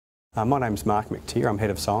My name's Mark McTeer. I'm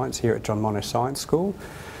Head of Science here at John Monash Science School.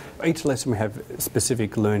 Each lesson we have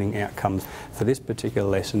specific learning outcomes. For this particular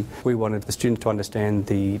lesson, we wanted the students to understand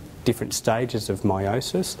the different stages of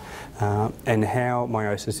meiosis and how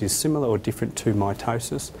meiosis is similar or different to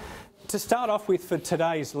mitosis. To start off with for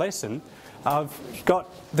today's lesson, I've got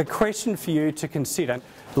the question for you to consider.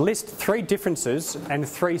 List 3 differences and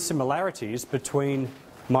 3 similarities between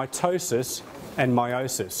mitosis and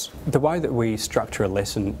meiosis. The way that we structure a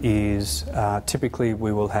lesson is typically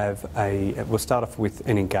we'll start off with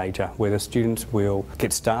an engager where the students will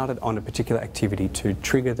get started on a particular activity to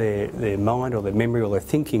trigger their mind or their memory or their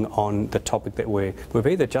thinking on the topic that we've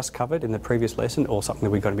either just covered in the previous lesson or something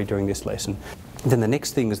that we're going to be doing this lesson. Then the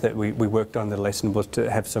next things that we worked on in the lesson was to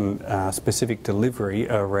have some specific delivery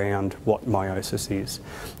around what meiosis is.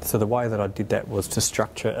 So the way that I did that was to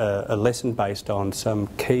structure a lesson based on some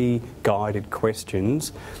key guided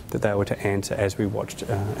questions that they were to answer as we watched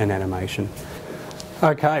an animation.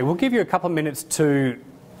 Okay, we'll give you a couple of minutes to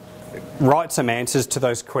write some answers to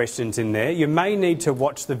those questions in there. You may need to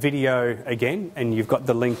watch the video again, and you've got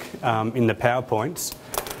the link in the PowerPoints.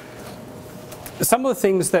 Some of the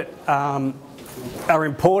things that are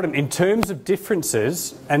important in terms of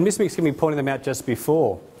differences, and Miss Mick's going to be pointing them out just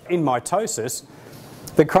before. In mitosis,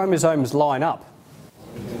 the chromosomes line up.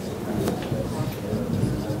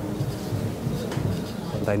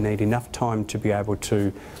 They need enough time to be able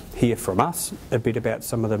to hear from us a bit about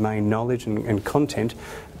some of the main knowledge and content,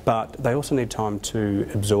 but they also need time to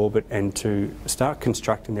absorb it and to start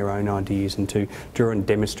constructing their own ideas and to draw and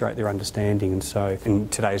demonstrate their understanding. And so in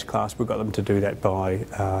today's class we've got them to do that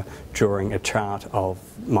by drawing a chart of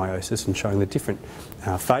meiosis and showing the different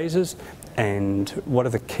phases and what are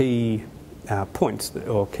the key points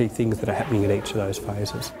or key things that are happening at each of those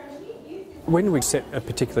phases. When we set a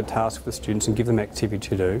particular task for the students and give them activity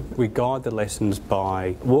to do, we guide the lessons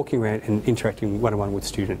by walking around and interacting one-on-one with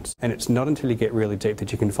students. And it's not until you get really deep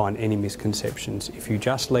that you can find any misconceptions. If you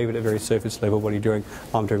just leave it at very surface level, what are you doing?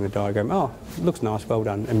 I'm doing the diagram, oh, looks nice, well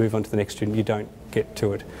done, and move on to the next student, you don't get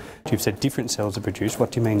to it. You've said different cells are produced.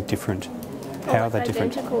 What do you mean different? How are they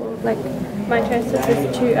different? Identical, like mitosis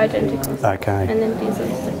is 2 identical. Okay. And then these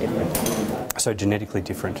are different. So genetically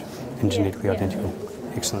different and genetically identical.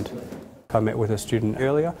 Excellent. I met with a student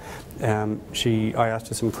earlier. I asked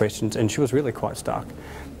her some questions and she was really quite stuck.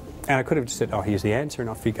 And I could have just said, oh, here's the answer and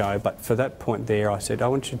off you go. But for that point there, I said, I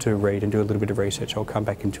want you to read and do a little bit of research. I'll come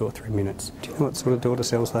back in 2 or 3 minutes. Do you know what sort of daughter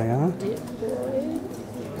cells they are?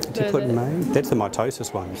 Diploid main? That's the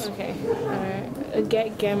mitosis ones. Okay.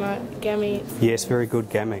 Gametes. Yes, very good,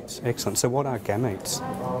 gametes. Excellent. So what are gametes?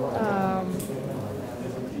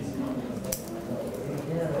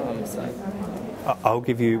 I'll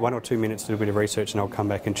give you 1 or 2 minutes to do a bit of research and I'll come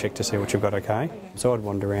back and check to see what you've got, okay? So I'd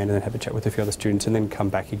wander around and then have a chat with a few other students and then come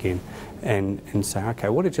back again and say, okay,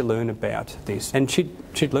 what did you learn about this? And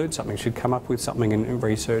she'd learned something, she'd come up with something and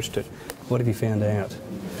researched it. What have you found out?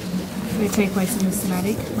 They take place in the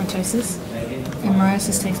somatic, mitosis, and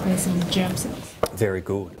meiosis takes place in the germ cells. Very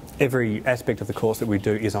good. Every aspect of the course that we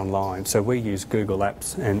do is online, so we use Google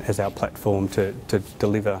Apps as our platform to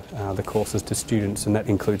deliver the courses to students, and that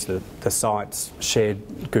includes the sites, shared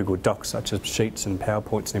Google Docs such as Sheets and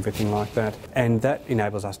PowerPoints and everything like that. And that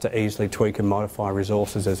enables us to easily tweak and modify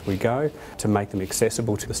resources as we go to make them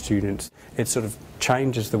accessible to the students. It sort of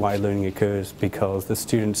changes the way learning occurs because the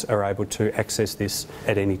students are able to access this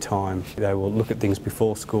at any time. They will look at things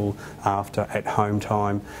before school, after, at home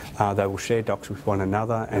time. They will share docs with one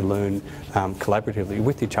another and learn collaboratively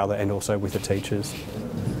with each other and also with the teachers.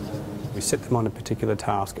 We set them on a particular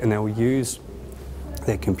task and they'll use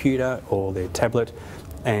their computer or their tablet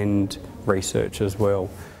and research as well.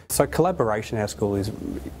 So collaboration in our school is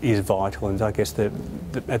vital and I guess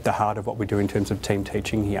at the heart of what we do in terms of team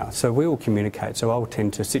teaching here. So we will communicate, so I will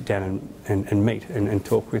tend to sit down and meet and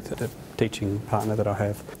talk with the teaching partner that I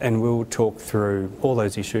have, and we'll talk through all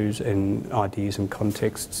those issues and ideas and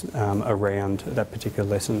contexts around that particular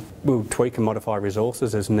lesson. We'll tweak and modify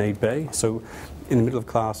resources as need be. So in the middle of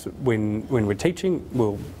class when we're teaching,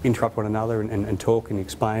 we'll interrupt one another and talk and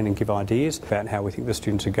explain and give ideas about how we think the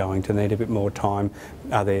students are going to need a bit more time.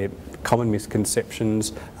 Are there common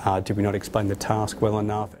misconceptions? Did we not explain the task well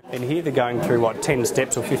enough? And here they're going through, what, 10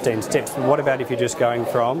 steps or 15 steps. What about if you're just going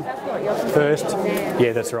from first?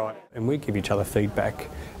 Yeah, that's right. And we give each other feedback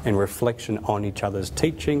and reflection on each other's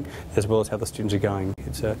teaching as well as how the students are going.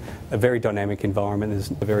 It's a very dynamic environment. It's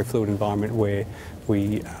a very fluid environment where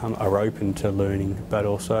we are open to learning but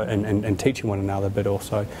also and teaching one another, but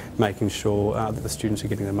also making sure that the students are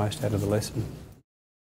getting the most out of the lesson.